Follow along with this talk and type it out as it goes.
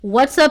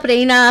What's up,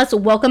 Reinas?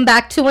 Welcome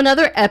back to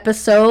another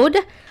episode.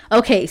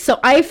 Okay, so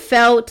I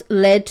felt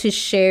led to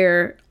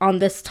share on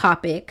this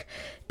topic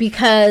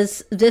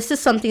because this is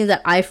something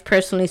that I've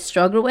personally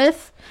struggled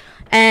with.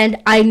 And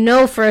I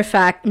know for a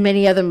fact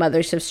many other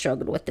mothers have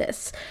struggled with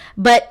this.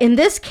 But in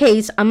this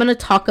case, I'm going to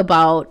talk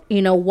about,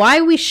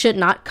 why we should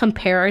not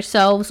compare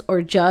ourselves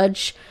or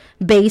judge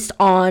based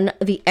on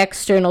the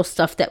external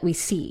stuff that we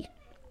see.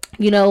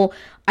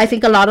 I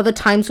think a lot of the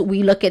times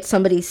we look at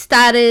somebody's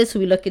status,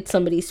 we look at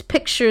somebody's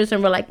pictures,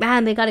 and we're like,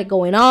 man, they got it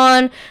going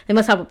on. They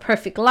must have a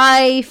perfect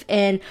life,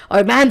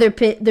 or man,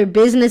 their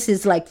business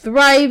is like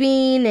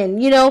thriving, and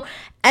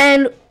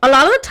a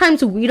lot of the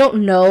times we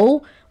don't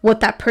know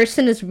what that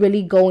person is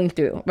really going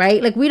through,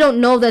 right? Like, we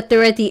don't know that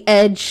they're at the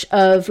edge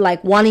of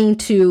like wanting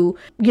to,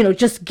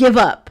 just give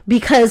up.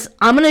 Because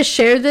I'm gonna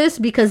share this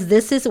because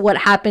this is what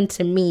happened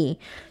to me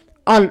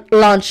on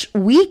launch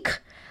week.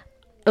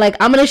 Like,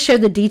 I'm going to share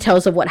the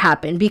details of what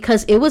happened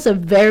because it was a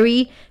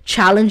very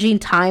challenging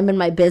time in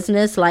my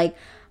business. Like,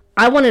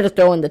 I wanted to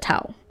throw in the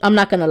towel. I'm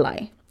not going to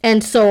lie.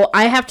 And so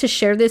I have to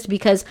share this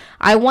because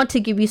I want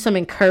to give you some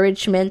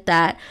encouragement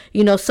that,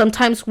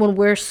 sometimes when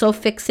we're so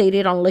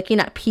fixated on looking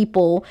at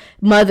people,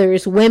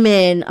 mothers,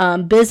 women,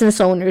 business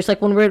owners,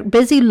 like when we're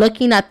busy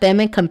looking at them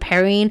and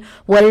comparing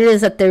what it is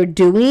that they're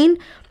doing,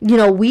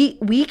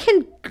 we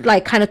can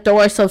like kind of throw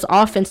ourselves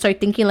off and start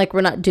thinking like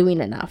we're not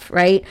doing enough,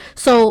 right?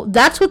 So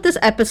that's what this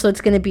episode's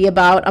going to be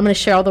about. I'm going to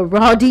share all the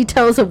raw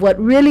details of what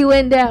really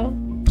went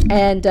down.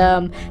 And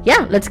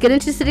let's get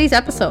into today's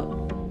episode.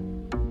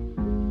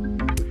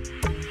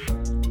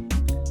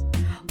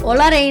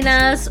 Hola,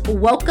 Reinas.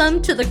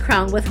 Welcome to the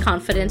Crown with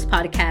Confidence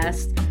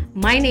podcast.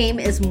 My name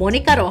is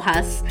Monica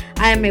Rojas.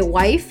 I am a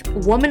wife,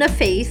 woman of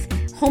faith,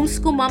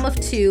 homeschool mom of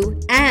two,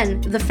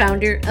 and the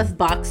founder of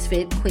Box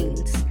Fit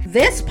Queens.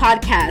 This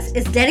podcast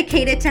is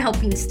dedicated to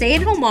helping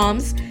stay-at-home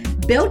moms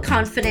build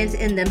confidence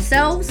in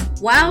themselves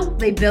while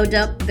they build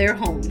up their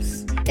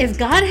homes. If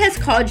God has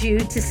called you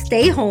to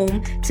stay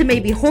home, to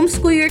maybe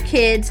homeschool your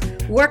kids,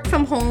 work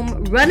from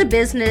home, run a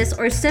business,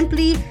 or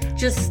simply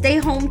just stay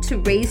home to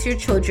raise your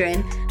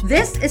children,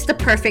 this is the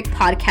perfect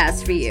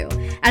podcast for you.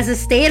 As a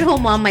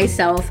stay-at-home mom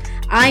myself,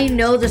 I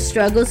know the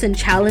struggles and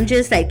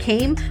challenges that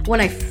came when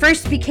I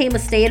first became a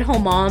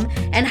stay-at-home mom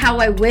and how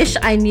I wish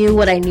I knew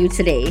what I knew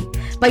today.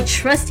 By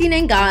trusting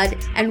in God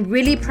and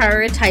really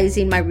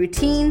prioritizing my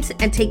routines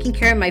and taking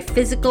care of my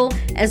physical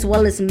as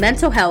well as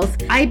mental health,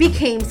 I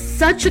became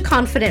such a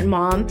confident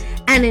mom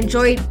and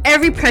enjoyed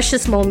every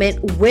precious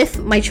moment with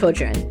my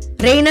children.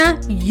 Reina,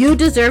 you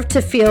deserve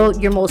to feel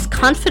your most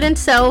confident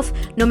self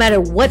no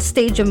matter what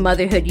stage of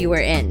motherhood you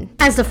are in.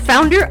 As the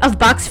founder of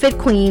Box Fit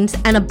Queens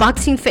and a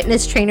boxing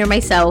fitness trainer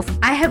myself,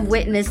 I have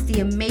witnessed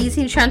the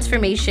amazing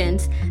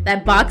transformations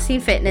that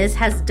boxing fitness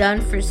has done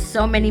for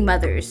so many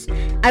mothers.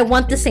 I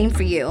want the same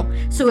for you.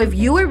 So if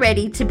you are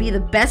ready to be the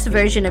best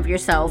version of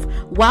yourself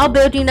while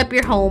building up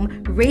your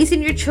home,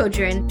 raising your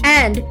children,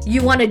 and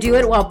you want to do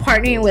it while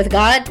partnering with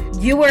God,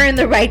 you are in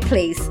the right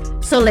place.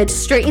 So let's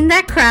straighten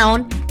that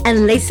crown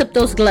and lace up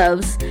those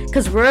gloves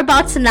because we're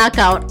about to knock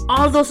out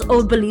all those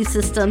old belief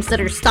systems that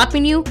are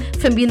stopping you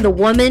from being the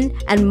woman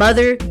and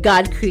mother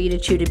God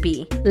created you to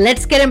be.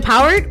 Let's get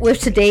empowered with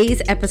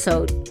today's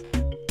episode.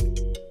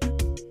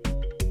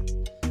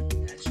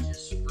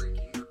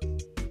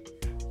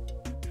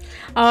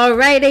 All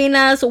right,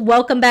 Reinas,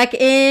 welcome back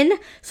in.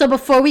 So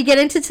before we get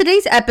into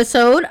today's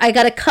episode, I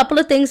got a couple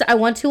of things I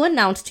want to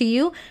announce to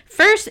you.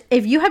 First,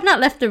 if you have not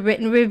left a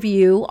written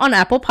review on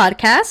Apple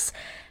Podcasts,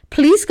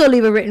 please go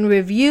leave a written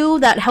review.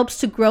 That helps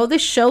to grow the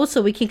show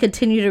so we can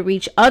continue to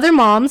reach other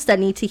moms that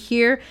need to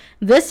hear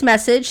this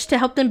message to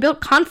help them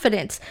build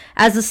confidence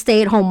as a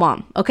stay-at-home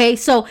mom. Okay,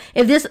 so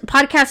if this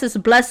podcast has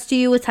blessed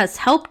you, it has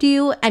helped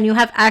you, and you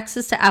have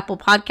access to Apple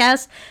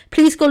Podcasts,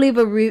 please go leave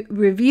a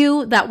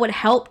review. That would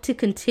help to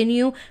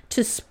continue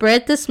to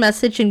spread this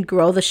message and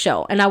grow the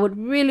show. And I would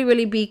really,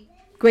 really be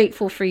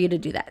grateful for you to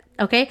do that.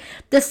 Okay.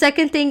 The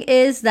second thing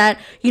is that,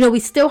 we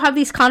still have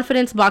these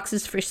confidence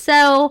boxes for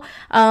sale.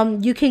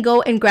 You can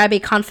go and grab a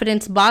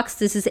confidence box.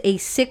 This is a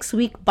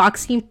 6-week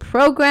boxing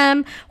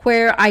program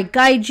where I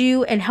guide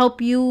you and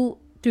help you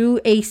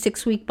through a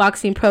 6-week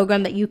boxing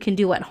program that you can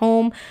do at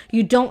home.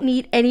 You don't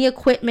need any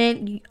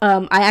equipment.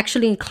 I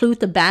actually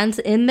include the bands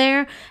in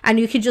there and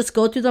you can just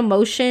go through the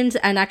motions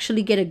and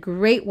actually get a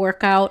great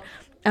workout.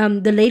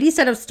 The ladies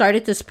that have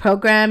started this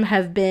program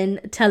have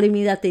been telling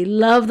me that they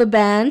love the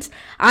bands.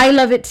 I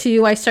love it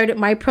too. I started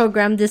my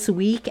program this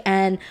week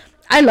and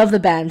I love the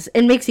bands.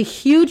 It makes a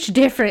huge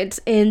difference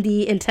in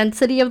the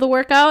intensity of the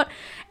workout.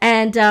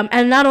 And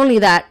not only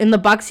that, in the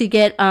box you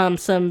get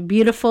some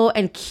beautiful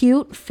and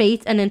cute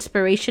faith and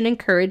inspiration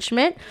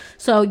encouragement.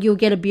 So you'll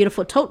get a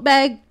beautiful tote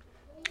bag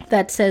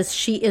that says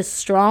she is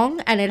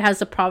strong, and it has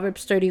the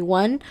Proverbs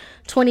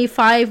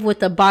 31:25 with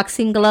the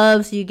boxing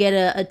gloves. You get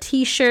a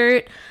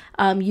t-shirt.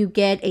 You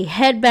get a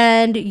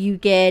headband, you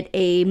get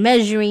a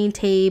measuring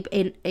tape,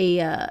 and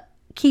a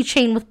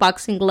keychain with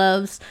boxing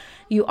gloves.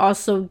 You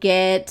also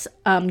get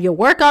your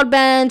workout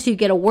band. You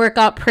get a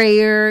workout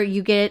prayer.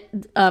 You get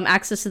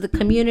access to the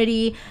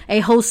community, a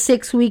whole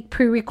 6-week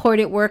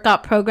pre-recorded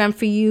workout program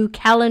for you,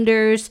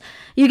 calendars.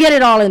 You get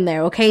it all in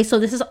there, okay? So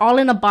this is all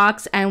in a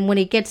box, and when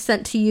it gets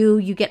sent to you,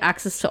 you get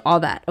access to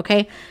all that,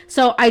 okay?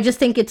 So I just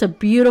think it's a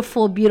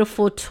beautiful,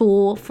 beautiful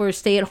tool for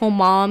stay-at-home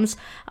moms,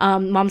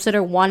 moms that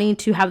are wanting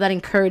to have that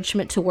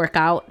encouragement to work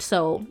out.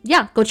 So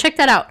yeah, go check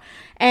that out.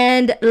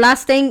 And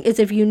last thing is,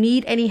 if you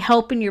need any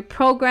help in your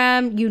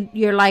program,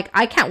 you're like,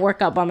 I can't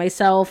work out by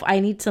myself. I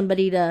need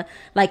somebody to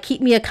like keep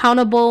me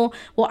accountable.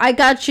 Well, I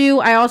got you.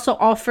 I also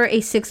offer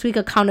a 6-week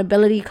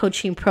accountability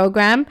coaching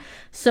program.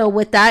 So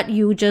with that,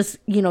 you just,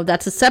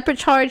 that's a separate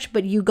charge,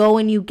 but you go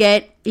and you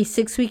get a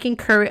 6-week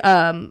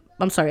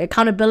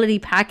accountability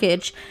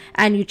package,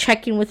 and you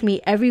check in with me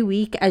every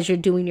week as you're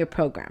doing your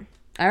program.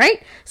 All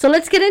right. So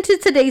let's get into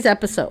today's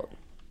episode.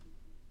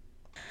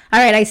 All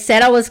right, I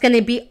said I was going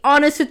to be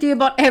honest with you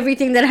about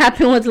everything that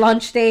happened with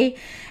launch day.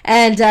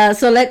 And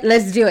so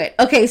let's do it.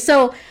 Okay,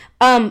 so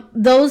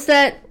those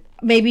that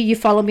maybe you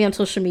follow me on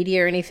social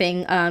media or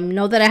anything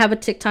know that I have a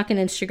TikTok and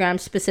Instagram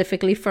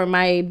specifically for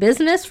my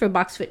business, for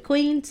Box Fit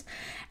Queens.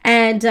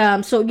 And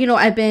so,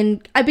 I've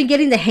been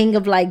getting the hang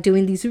of like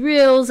doing these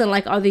reels and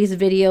like all these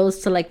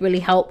videos to like really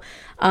help,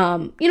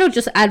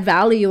 just add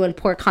value and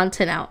pour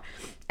content out.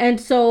 And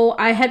so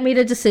I had made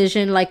a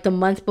decision like the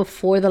month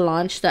before the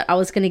launch that I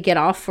was going to get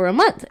off for a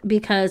month,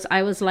 because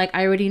I was like,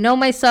 I already know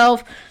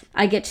myself.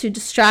 I get too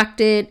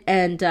distracted.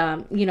 And,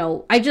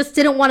 I just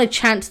didn't want a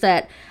chance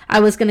that I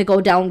was going to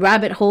go down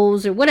rabbit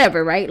holes or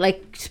whatever, right?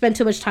 Like spend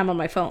too much time on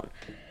my phone.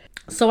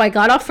 So I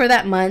got off for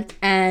that month,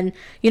 and,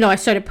 I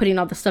started putting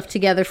all the stuff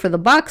together for the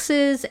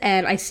boxes,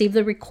 and I saved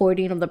the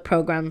recording of the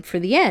program for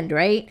the end,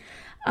 right?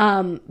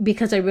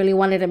 Because I really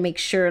wanted to make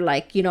sure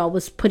like, I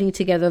was putting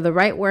together the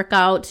right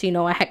workouts.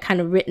 I had kind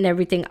of written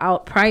everything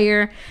out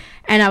prior,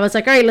 and I was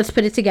like, all right, let's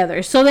put it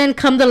together. So then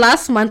come the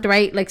last month,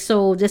 right? Like,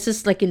 so this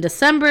is like in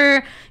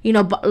December,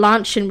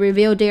 launch and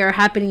reveal day are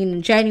happening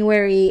in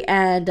January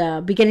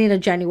and, beginning of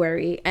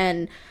January.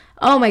 And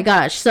oh my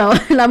gosh. So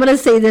I'm going to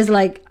say this,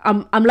 like,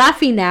 I'm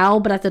laughing now,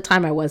 but at the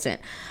time I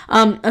wasn't.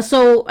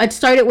 So I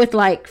started with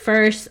like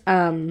first,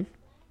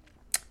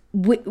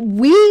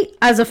 we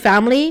as a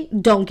family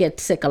don't get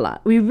sick a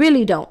lot. We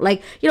really don't.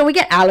 Like, we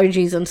get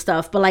allergies and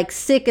stuff, but like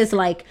sick is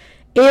like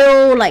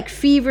ill, like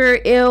fever,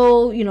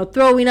 ill,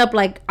 throwing up.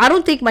 Like, I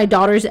don't think my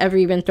daughter's ever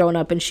even thrown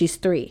up, and she's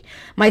 3.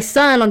 My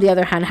son, on the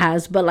other hand,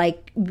 has, but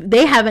like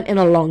they haven't in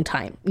a long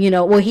time,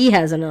 well, he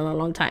hasn't in a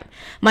long time.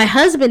 My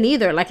husband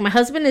either. Like, my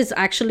husband is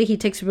actually, he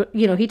takes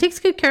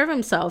good care of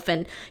himself,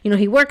 and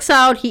he works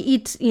out, he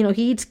eats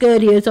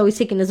good. He's always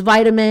taking his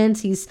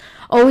vitamins. He's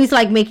always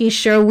like making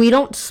sure we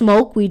don't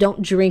smoke, we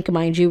don't drink,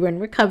 mind you, we're in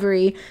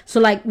recovery. So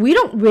like, we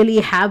don't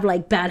really have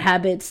like bad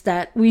habits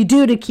that we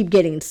do to keep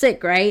getting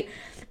sick, right?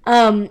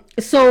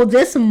 So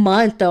this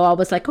month though, I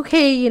was like,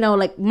 okay,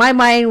 like my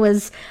mind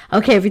was,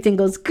 okay, everything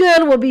goes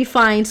good, we'll be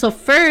fine. So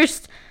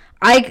first,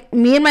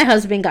 me and my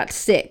husband got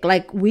sick.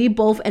 Like, we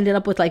both ended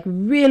up with like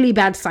really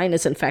bad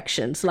sinus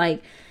infections.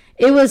 Like,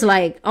 it was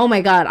like, oh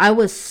my God, I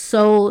was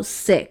so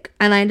sick,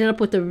 and I ended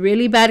up with a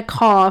really bad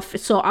cough.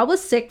 So I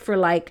was sick for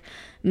like,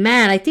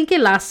 man, I think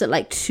it lasted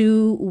like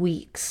 2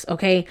 weeks.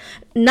 Okay.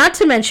 Not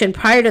to mention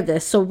prior to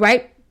this. So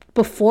right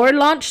before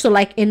launch, so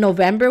like in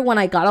November when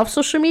I got off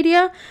social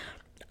media,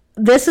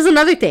 this is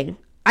another thing.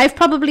 I've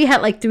probably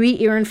had like 3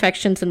 ear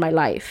infections in my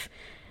life,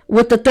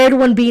 with the third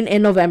one being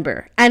in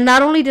November. And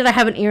not only did I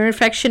have an ear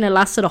infection, it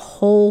lasted a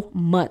whole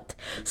month.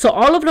 So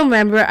all of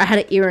November, I had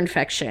an ear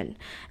infection.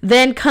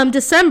 Then come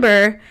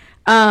December,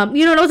 I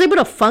was able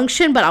to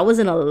function, but I was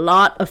in a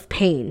lot of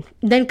pain.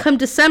 Then come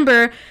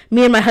December,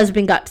 me and my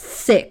husband got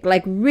sick,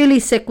 like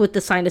really sick with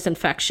the sinus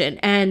infection.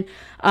 And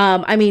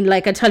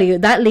like I tell you,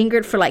 that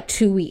lingered for like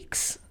 2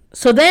 weeks.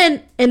 So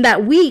then in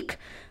that week,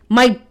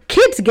 my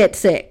kids get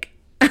sick.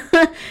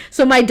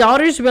 So my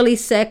daughter's really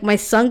sick. My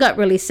son got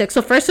really sick.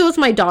 So first it was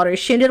my daughter.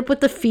 She ended up with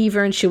the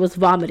fever and she was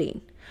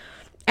vomiting.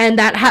 And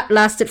that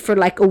lasted for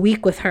like a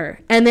week with her.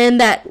 And then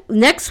that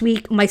next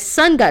week, my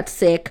son got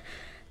sick,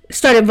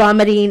 started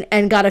vomiting,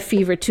 and got a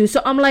fever too.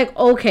 So I'm like,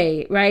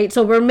 okay, right?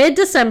 So we're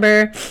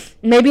mid-December,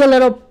 maybe a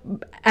little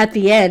at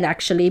the end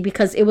actually,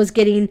 because I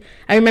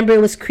remember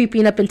it was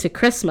creeping up into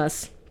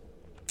Christmas.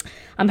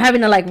 I'm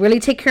having to like really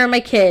take care of my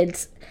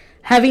kids.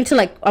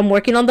 I'm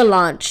working on the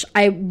launch.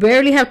 I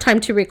barely have time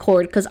to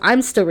record because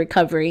I'm still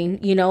recovering,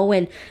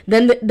 and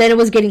then it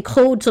was getting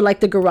cold. So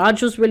like the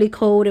garage was really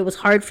cold. It was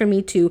hard for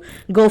me to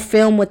go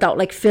film without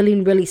like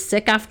feeling really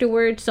sick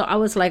afterwards. So I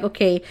was like,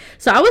 okay.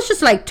 So I was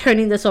just like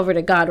turning this over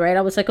to God, right?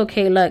 I was like,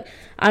 okay, look,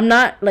 I'm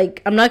not going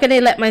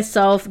to let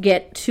myself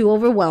get too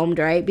overwhelmed,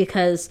 right?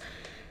 Because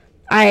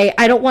I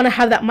don't want to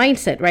have that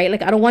mindset, right?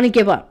 Like, I don't want to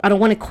give up. I don't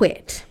want to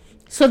quit.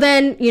 So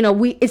then,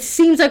 it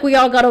seems like we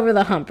all got over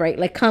the hump, right?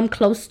 Like come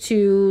close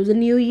to the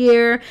new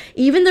year,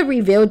 even the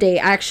reveal day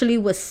actually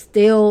was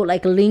still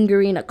like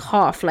lingering a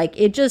cough. Like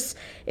it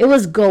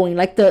was going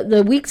like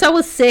the weeks I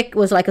was sick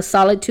was like a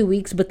solid 2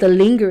 weeks, but the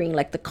lingering,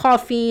 like the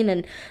coughing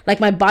and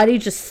like my body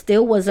just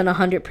still wasn't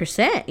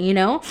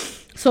 100%.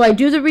 So I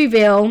do the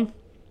reveal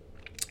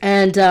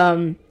and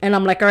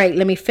I'm like, all right,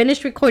 let me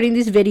finish recording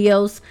these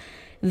videos.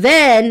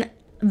 Then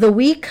the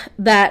week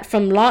that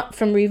from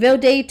reveal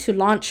day to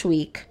launch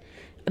week,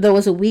 there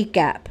was a week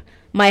gap.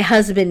 My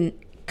husband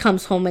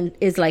comes home and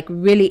is like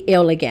really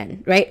ill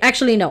again, right?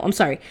 Actually, no, I'm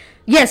sorry.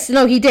 Yes,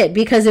 no, he did,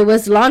 because it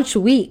was launch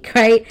week,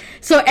 right?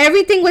 So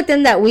everything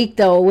within that week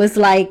though was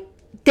like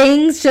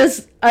things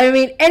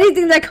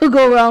anything that could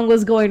go wrong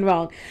was going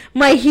wrong.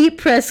 My heat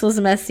press was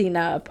messing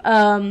up.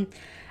 The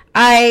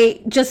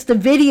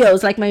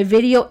videos, like my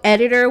video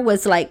editor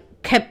was like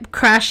kept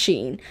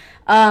crashing.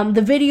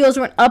 The videos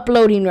weren't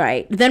uploading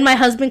right. Then my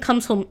husband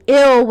comes home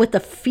ill with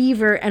a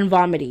fever and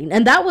vomiting.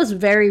 And that was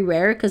very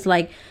rare because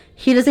like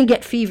he doesn't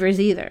get fevers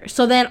either.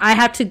 So then I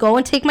had to go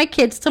and take my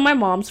kids to my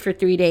mom's for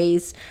 3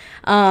 days.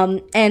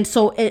 And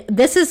so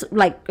this is,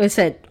 like I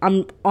said,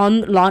 I'm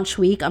on launch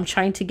week. I'm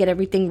trying to get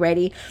everything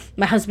ready.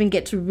 My husband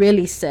gets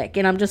really sick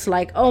and I'm just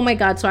like, oh my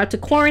God. So I have to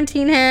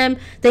quarantine him.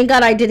 Thank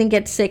God I didn't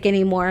get sick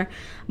anymore.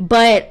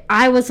 But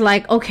I was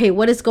like, okay,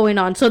 what is going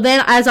on? So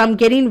then as I'm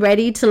getting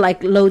ready to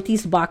like load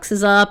these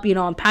boxes up,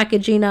 I'm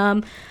packaging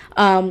them.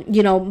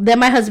 Then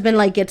my husband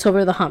like gets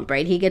over the hump,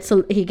 right? He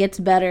gets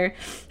better.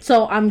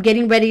 So I'm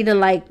getting ready to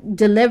like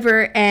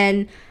deliver,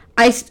 and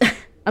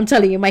I'm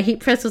telling you, my heat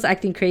press was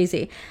acting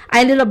crazy. I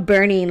ended up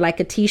burning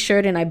like a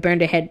t-shirt and I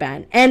burned a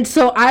headband. And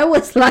so I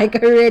was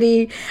like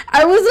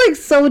I was like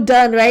so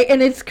done, right?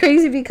 And it's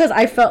crazy because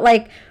I felt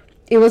like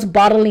it was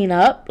bottling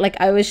up. Like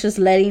I was just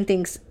letting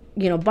things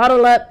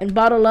bottle up.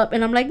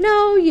 And I'm like,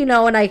 no,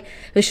 and I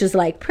was just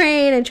like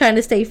praying and trying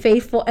to stay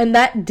faithful. And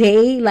that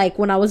day, like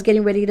when I was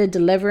getting ready to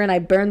deliver and I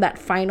burned that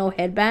final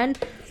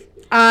headband,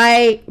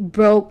 I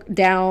broke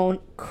down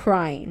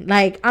crying.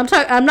 Like I'm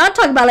not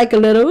talking about like a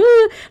little,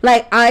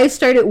 like I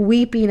started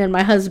weeping, and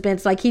my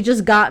husband's like, he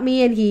just got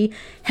me and he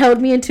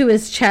held me into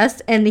his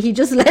chest and he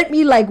just let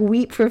me like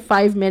weep for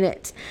 5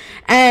 minutes.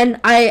 And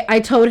I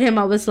told him,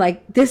 I was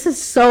like, this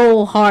is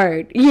so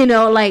hard,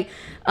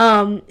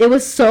 it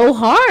was so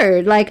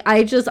hard. Like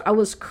I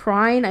was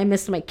crying. I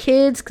missed my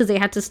kids because they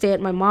had to stay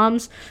at my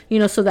mom's,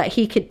 so that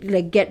he could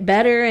like get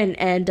better.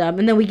 And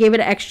then we gave it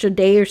an extra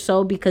day or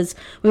so because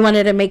we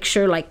wanted to make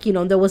sure like,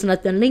 there was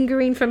nothing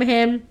lingering from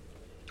him.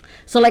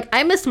 So like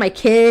I missed my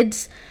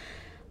kids.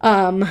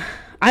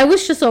 I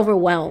was just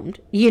overwhelmed,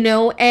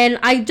 and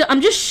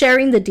I'm just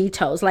sharing the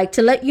details, like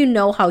to let you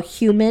know how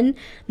human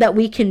that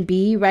we can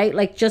be, right?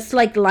 Like just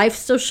like life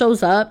still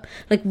shows up.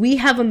 Like we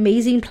have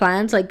amazing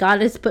plans. Like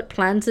God has put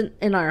plans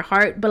in our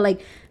heart, but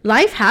like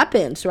life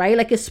happens, right?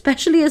 Like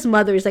especially as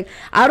mothers, like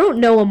I don't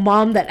know a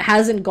mom that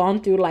hasn't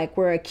gone through like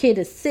where a kid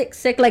is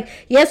sick. Like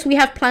yes, we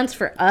have plans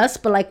for us,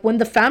 but like when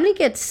the family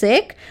gets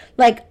sick,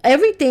 like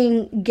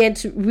everything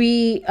gets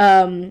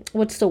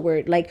what's the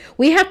word? Like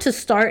we have to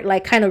start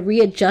like kind of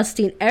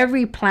readjusting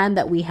every plan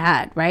that we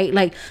had, right?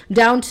 Like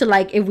down to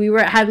like if we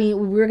were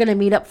going to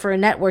meet up for a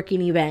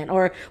networking event,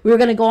 or we were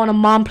going to go on a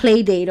mom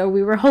play date, or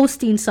we were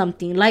hosting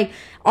something, like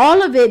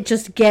all of it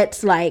just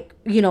gets like,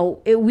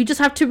 we just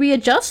have to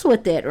readjust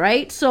with it,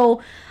 right?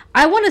 So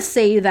I want to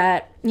say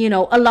that,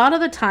 a lot of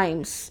the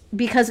times,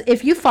 because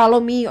if you follow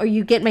me or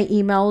you get my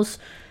emails,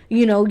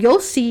 you'll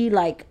see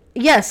like,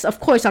 yes, of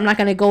course, I'm not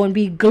going to go and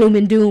be gloom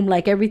and doom,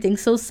 like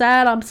everything's so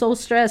sad, I'm so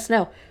stressed.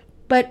 No,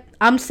 but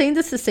I'm saying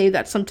this to say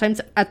that sometimes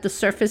at the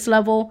surface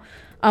level,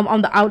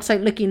 on the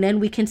outside looking in,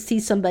 we can see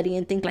somebody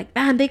and think like,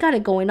 man, they got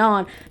it going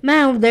on.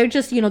 Man, they're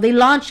just, they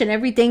launch and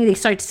everything. They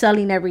start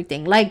selling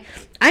everything. Like,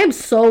 I am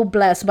so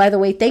blessed, by the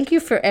way. Thank you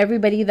for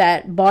everybody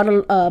that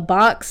bought a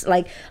box.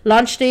 Like,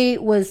 launch day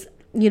was,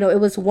 it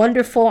was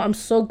wonderful. I'm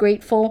so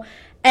grateful.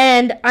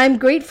 And I'm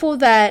grateful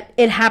that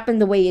it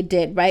happened the way it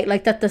did, right?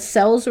 Like that the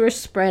sales were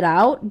spread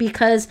out,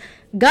 because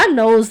God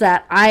knows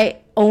that I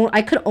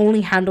could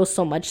only handle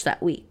so much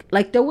that week.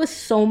 Like there was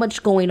so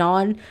much going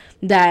on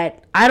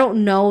that I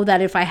don't know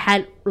that if I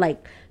had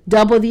like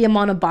double the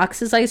amount of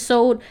boxes I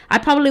sold, I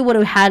probably would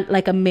have had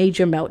like a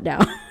major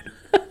meltdown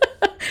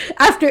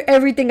after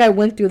everything I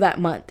went through that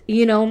month,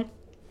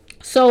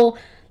 So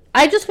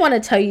I just want to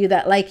tell you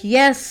that, like,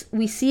 yes,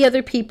 we see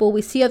other people,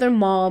 we see other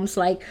moms,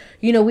 like,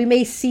 we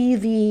may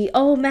see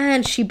oh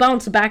man, she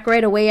bounced back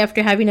right away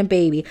after having a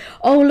baby.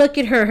 Oh, look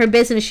at her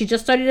business. She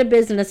just started a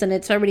business and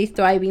it's already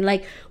thriving.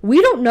 Like,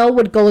 we don't know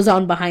what goes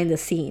on behind the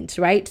scenes,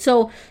 right?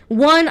 So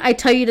one, I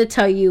tell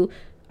you,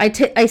 I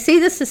say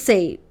this to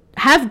say,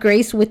 have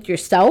grace with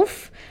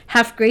yourself.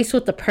 Have grace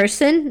with the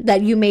person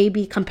that you may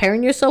be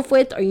comparing yourself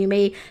with, or you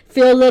may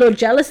feel a little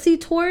jealousy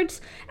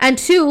towards. And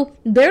two,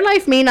 their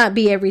life may not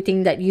be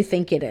everything that you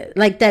think it is,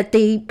 like that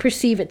they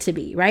perceive it to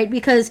be, right?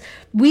 Because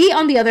we,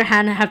 on the other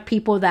hand, have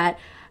people that,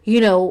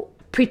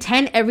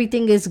 pretend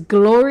everything is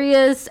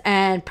glorious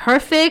and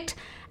perfect.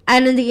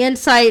 And in the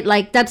inside,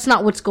 like, that's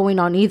not what's going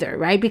on either,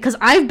 right? Because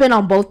I've been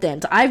on both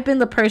ends. I've been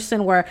the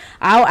person where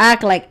I'll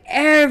act like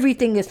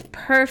everything is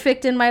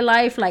perfect in my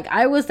life. Like,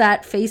 I was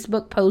that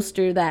Facebook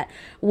poster that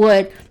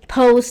would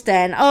post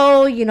and,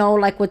 oh, you know,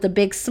 like with a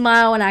big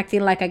smile and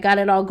acting like I got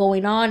it all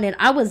going on. And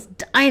I was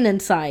dying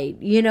inside,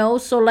 you know?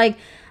 So, like,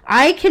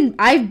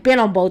 I've been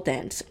on both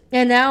ends.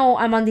 And now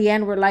I'm on the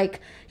end where,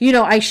 like, you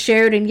know, I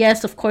shared, and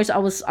yes, of course, I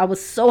was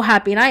so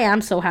happy, and I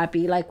am so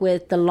happy, like,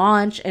 with the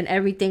launch and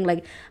everything.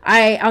 Like,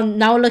 I'm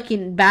now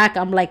looking back,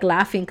 I'm like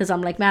laughing, because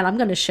I'm like, man, I'm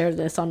gonna share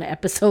this on the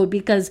episode,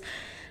 because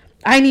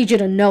I need you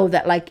to know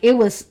that, like, it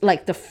was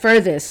like the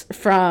furthest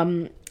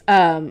from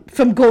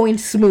going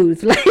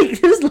smooth.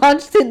 Like, this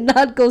launch did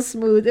not go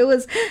smooth. It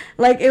was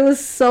like, it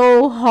was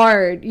so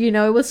hard, you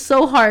know, it was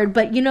so hard.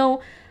 But, you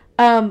know,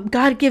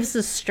 God gives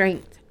us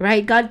strength,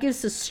 right? God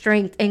gives us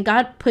strength, and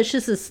God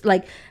pushes us.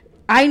 Like,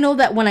 I know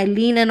that when I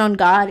lean in on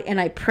God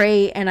and I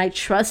pray and I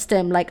trust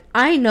him, like,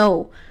 I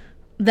know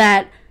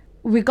that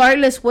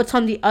regardless what's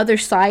on the other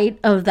side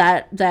of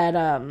that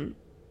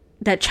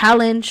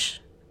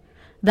challenge,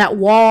 that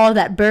wall,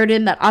 that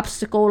burden, that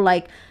obstacle,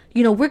 like,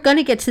 you know, we're going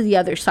to get to the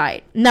other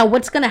side. Now,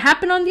 what's going to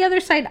happen on the other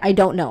side, I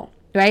don't know,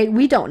 right?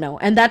 We don't know.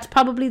 And that's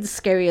probably the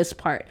scariest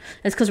part.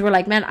 It's because we're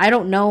like, man, I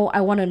don't know. I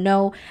want to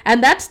know.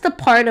 And that's the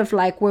part of,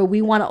 like, where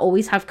we want to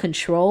always have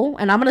control.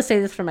 And I'm going to say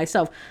this for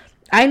myself.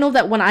 I know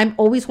that when I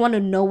always want to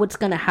know what's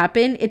going to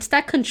happen, it's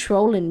that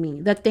control in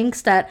me that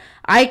thinks that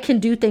I can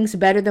do things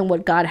better than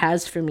what God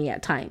has for me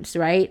at times,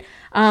 right?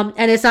 And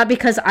it's not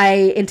because I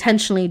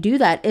intentionally do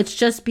that. It's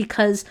just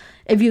because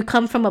if you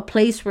come from a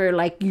place where,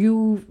 like,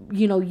 you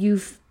know,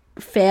 you've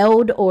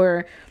failed,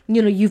 or,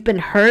 you know, you've been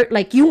hurt,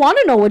 like, you want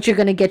to know what you're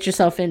going to get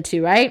yourself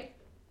into, right?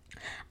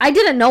 I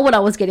didn't know what I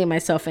was getting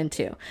myself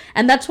into.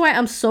 And that's why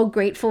I'm so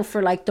grateful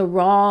for, like, the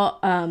raw,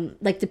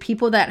 like, the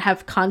people that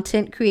have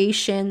content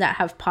creation, that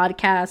have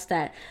podcasts,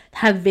 that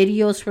have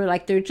videos where,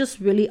 like, they're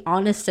just really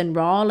honest and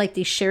raw. Like,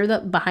 they share the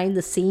behind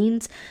the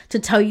scenes to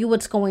tell you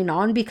what's going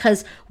on,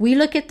 because we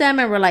look at them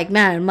and we're like,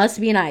 man, must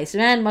be nice,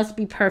 man, must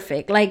be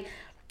perfect. Like,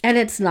 and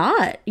it's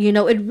not, you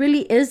know, it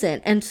really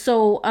isn't. And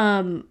so,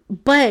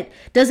 but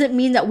doesn't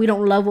mean that we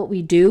don't love what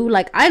we do.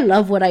 Like, I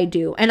love what I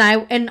do.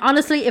 And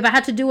honestly, if I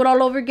had to do it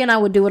all over again, I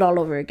would do it all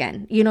over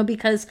again, you know,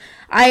 because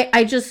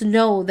I just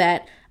know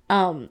that,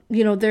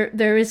 you know,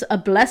 there is a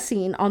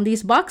blessing on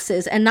these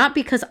boxes, and not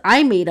because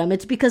I made them.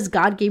 It's because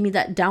God gave me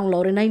that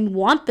download, and I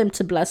want them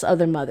to bless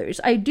other mothers.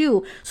 I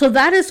do. So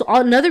that is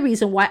another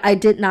reason why I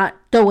did not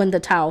throw in the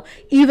towel,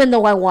 even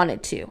though I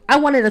wanted to. I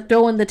wanted to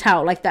throw in the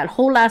towel. Like, that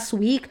whole last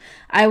week,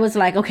 I was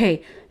like,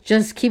 okay,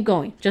 just keep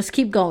going,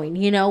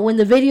 you know, when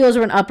the videos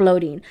weren't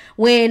uploading,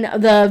 when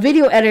the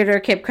video editor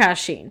kept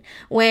crashing,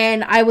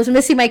 when I was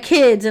missing my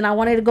kids and I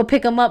wanted to go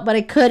pick them up, but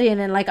I couldn't.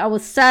 And, like, I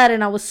was sad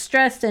and I was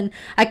stressed and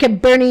I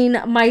kept burning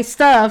my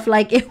stuff.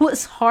 Like, it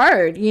was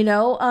hard, you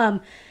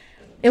know,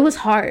 it was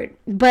hard.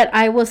 But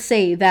I will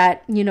say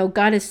that, you know,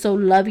 God is so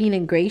loving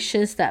and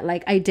gracious that,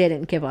 like, I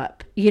didn't give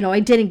up. You know,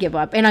 I didn't give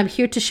up. And I'm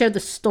here to share the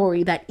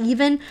story that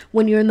even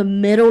when you're in the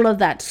middle of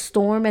that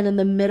storm and in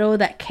the middle of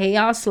that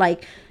chaos,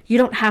 like, you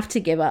don't have to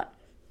give up,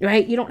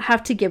 right? You don't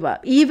have to give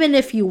up, even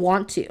if you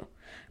want to,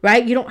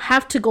 right? You don't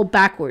have to go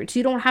backwards.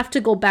 You don't have to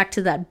go back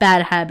to that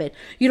bad habit.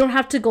 You don't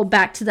have to go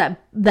back to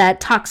that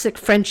toxic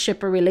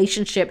friendship or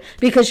relationship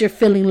because you're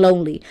feeling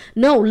lonely.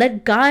 No,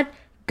 let God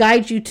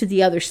guide you to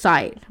the other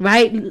side,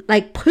 right?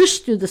 Like, push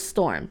through the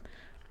storm.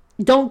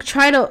 Don't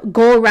try to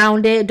go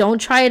around it. Don't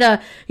try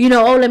to, you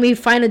know, oh, let me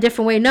find a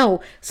different way.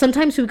 No,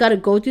 sometimes we've got to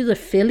go through the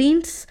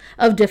feelings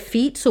of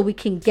defeat so we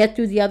can get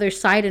through the other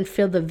side and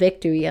feel the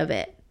victory of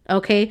it.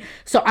 Okay,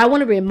 so I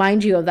want to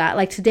remind you of that.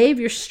 Like, today, if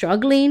you're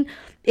struggling,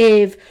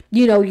 if,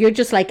 you know, you're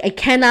just like, I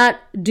cannot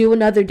do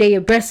another day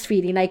of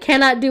breastfeeding, I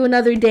cannot do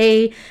another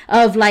day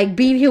of, like,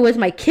 being here with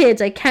my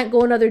kids, I can't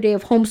go another day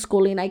of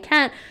homeschooling, I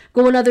can't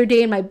go another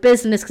day in my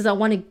business because I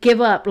want to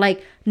give up.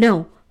 Like,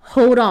 no,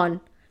 hold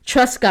on,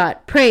 trust God,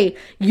 pray.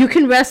 You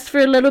can rest for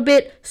a little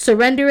bit,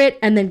 surrender it,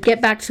 and then get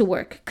back to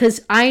work.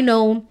 Because I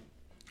know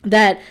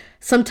that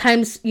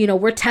sometimes, you know,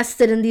 we're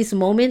tested in these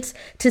moments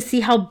to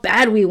see how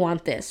bad we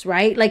want this,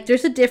 right? Like,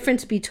 there's a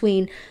difference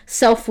between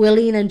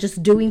self-willing and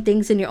just doing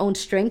things in your own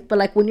strength. But,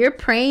 like, when you're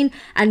praying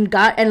and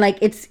God, and, like,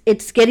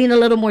 it's getting a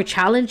little more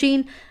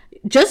challenging,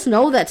 just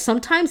know that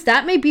sometimes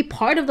that may be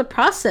part of the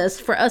process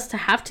for us to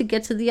have to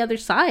get to the other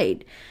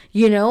side,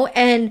 you know?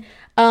 And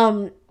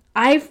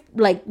I've,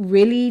 like,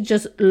 really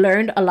just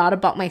learned a lot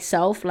about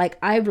myself. Like,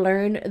 I've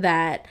learned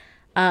that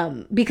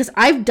because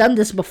I've done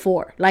this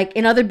before, like,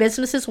 in other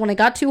businesses, when it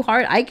got too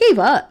hard, I gave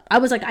up. I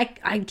was like,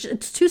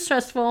 it's too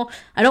stressful,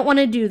 I don't want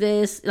to do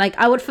this. Like,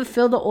 I would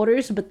fulfill the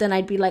orders, but then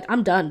I'd be like,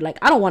 I'm done, like,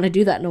 I don't want to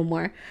do that no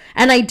more.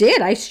 And I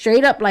did. I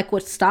straight up, like,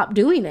 would stop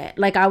doing it.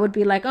 Like, I would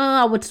be like, oh,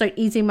 I would start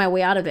easing my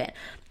way out of it.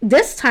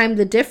 This time,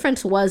 the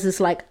difference is,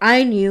 like,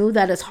 I knew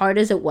that as hard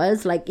as it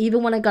was, like,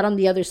 even when I got on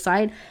the other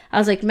side, I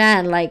was like,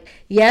 man, like,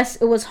 yes,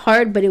 it was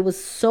hard, but it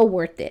was so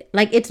worth it.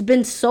 Like, it's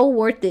been so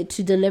worth it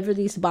to deliver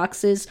these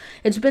boxes.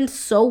 It's been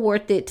so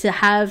worth it to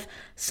have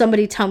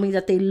somebody tell me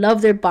that they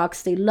love their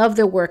box, they love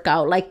their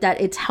workout, like that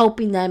it's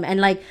helping them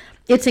and like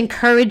it's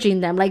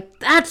encouraging them. Like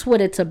that's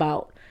what it's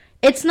about.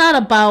 It's not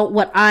about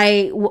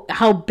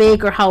how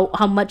big or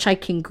how much I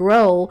can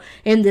grow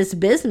in this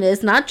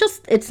business.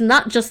 It's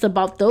not just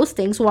about those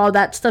things. While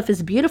that stuff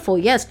is beautiful,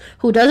 yes,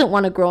 who doesn't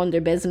want to grow in their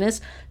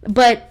business?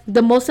 But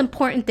the most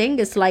important thing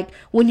is like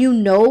when you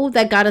know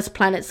that God has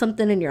planted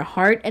something in your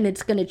heart and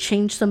it's going to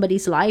change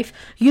somebody's life,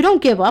 you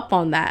don't give up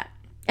on that.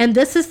 And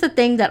this is the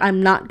thing that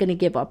I'm not going to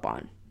give up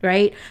on.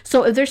 Right?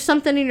 So if there's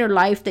something in your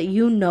life that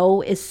you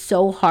know is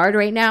so hard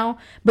right now,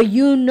 but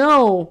you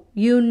know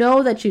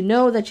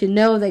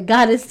that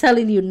God is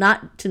telling you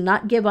not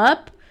to give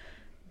up,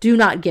 do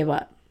not give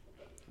up.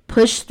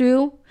 Push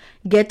through,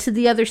 get to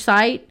the other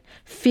side,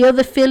 feel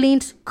the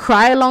feelings,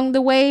 cry along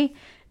the way,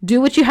 do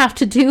what you have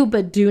to do,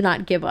 but do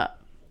not give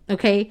up.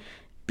 Okay?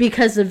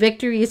 Because the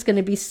victory is going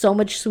to be so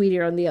much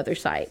sweeter on the other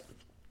side.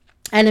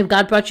 And if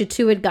God brought you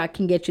to it, God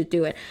can get you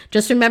through it.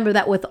 Just remember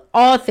that with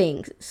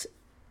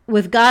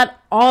God,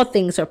 all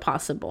things are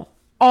possible.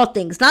 All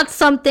things. Not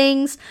some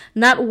things,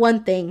 not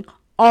one thing.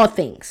 All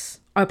things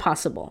are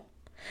possible.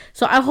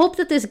 So I hope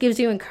that this gives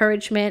you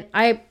encouragement.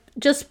 I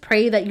just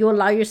pray that you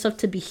allow yourself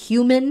to be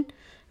human,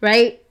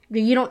 right?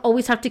 You don't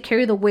always have to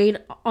carry the weight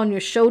on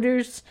your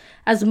shoulders.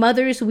 As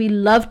mothers, we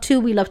love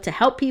to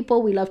help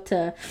people. We love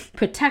to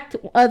protect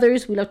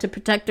others. We love to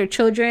protect our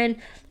children.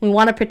 We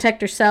want to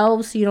protect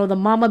ourselves. You know, the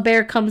mama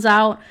bear comes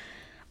out.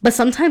 But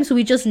sometimes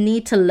we just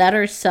need to let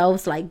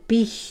ourselves like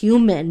be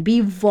human, be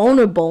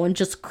vulnerable and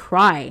just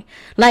cry.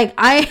 Like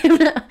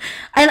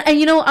and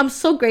you know, I'm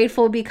so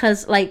grateful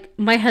because like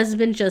my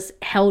husband just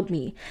held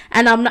me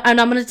and I'm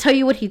going to tell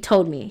you what he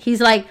told me. He's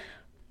like,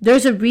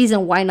 there's a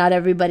reason why not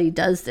everybody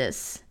does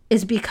this.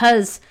 It's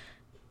because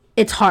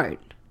it's hard.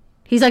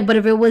 He's like, but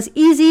if it was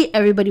easy,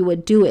 everybody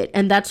would do it.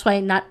 And that's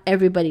why not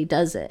everybody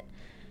does it.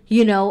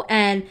 You know,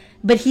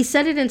 but he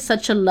said it in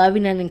such a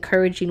loving and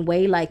encouraging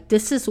way. Like,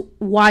 this is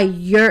why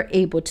you're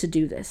able to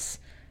do this,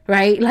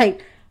 right?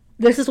 Like,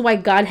 this is why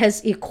God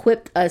has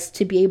equipped us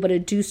to be able to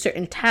do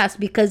certain tasks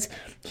because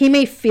he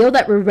may feel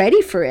that we're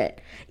ready for it.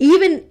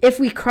 Even if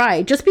we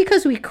cry, just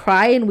because we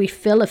cry and we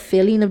feel a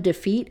feeling of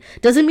defeat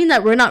doesn't mean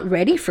that we're not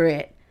ready for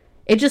it.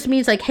 It just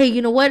means like, hey,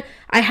 you know what?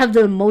 I have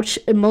the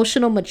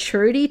emotional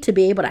maturity to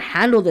be able to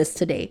handle this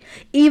today.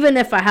 Even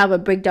if I have a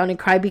breakdown and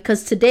cry,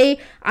 because today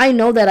I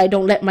know that I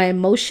don't let my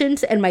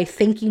emotions and my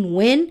thinking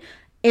win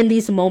in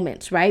these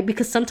moments, right?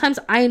 Because sometimes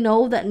I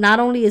know that not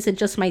only is it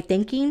just my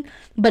thinking,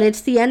 but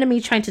it's the enemy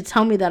trying to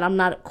tell me that I'm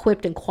not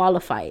equipped and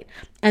qualified.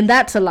 And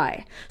that's a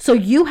lie. So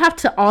you have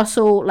to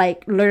also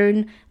like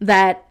learn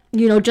that,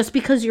 you know, just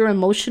because you're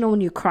emotional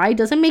when you cry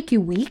doesn't make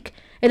you weak.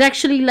 It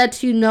actually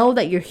lets you know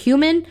that you're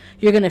human,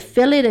 you're going to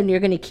feel it, and you're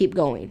going to keep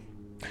going.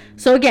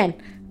 So again,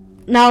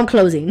 now I'm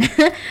closing.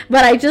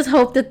 But I just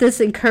hope that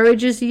this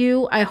encourages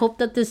you. I hope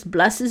that this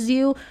blesses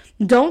you.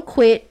 Don't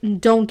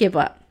quit. Don't give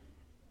up.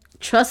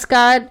 Trust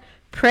God.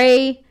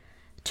 Pray.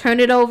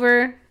 Turn it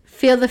over.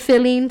 Feel the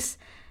feelings.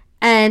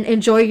 And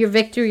enjoy your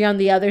victory on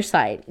the other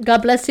side.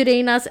 God bless you,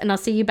 Reinas, and I'll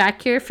see you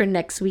back here for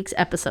next week's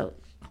episode.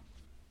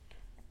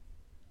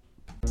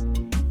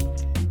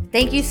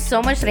 Thank you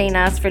so much,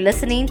 Reinas, for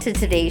listening to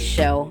today's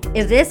show.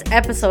 If this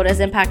episode has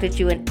impacted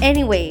you in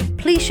any way,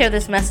 please share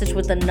this message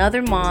with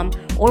another mom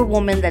or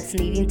woman that's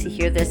needing to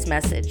hear this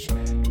message.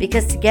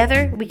 Because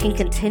together, we can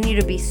continue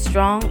to be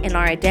strong in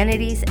our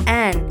identities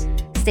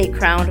and stay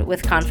crowned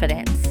with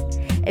confidence.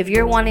 If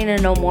you're wanting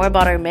to know more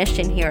about our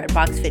mission here at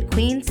BoxFit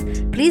Queens,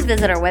 please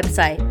visit our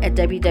website at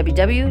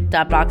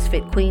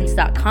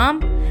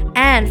www.boxfitqueens.com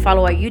and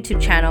follow our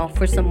YouTube channel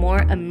for some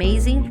more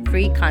amazing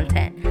free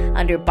content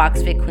under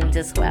BoxFit Queens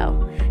as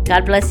well.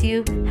 God bless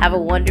you. Have a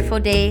wonderful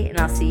day, and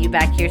I'll see you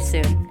back here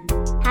soon.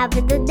 Have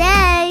a good day.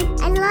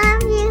 I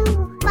love you.